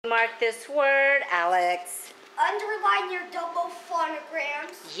mark this word, Alex? Underline your double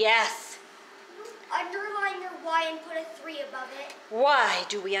phonograms. Yes. Underline your Y and put a 3 above it. Why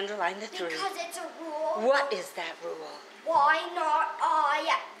do we underline the 3? Because it's a rule. What is that rule? Why not I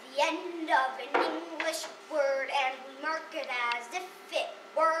at the end of an English word, and we mark it as if it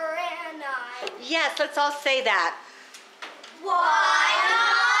were an I. Yes, let's all say that. Why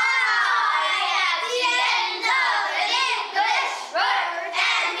not I at the end of an English word,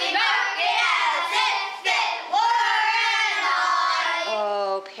 and we mark it as if it were an I.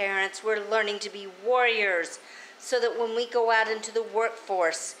 Oh, parents, we're learning to be warriors so that when we go out into the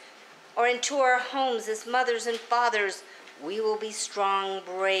workforce or into our homes as mothers and fathers, we will be strong,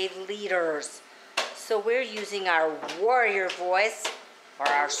 brave leaders. So we're using our warrior voice, or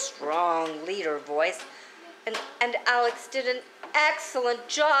our strong leader voice, and Alex did an excellent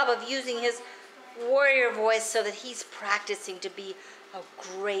job of using his warrior voice so that he's practicing to be a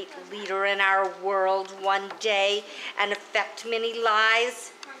great leader in our world one day and affect many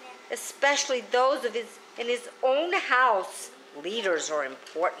lives, especially those in his own house. Leaders are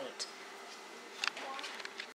important.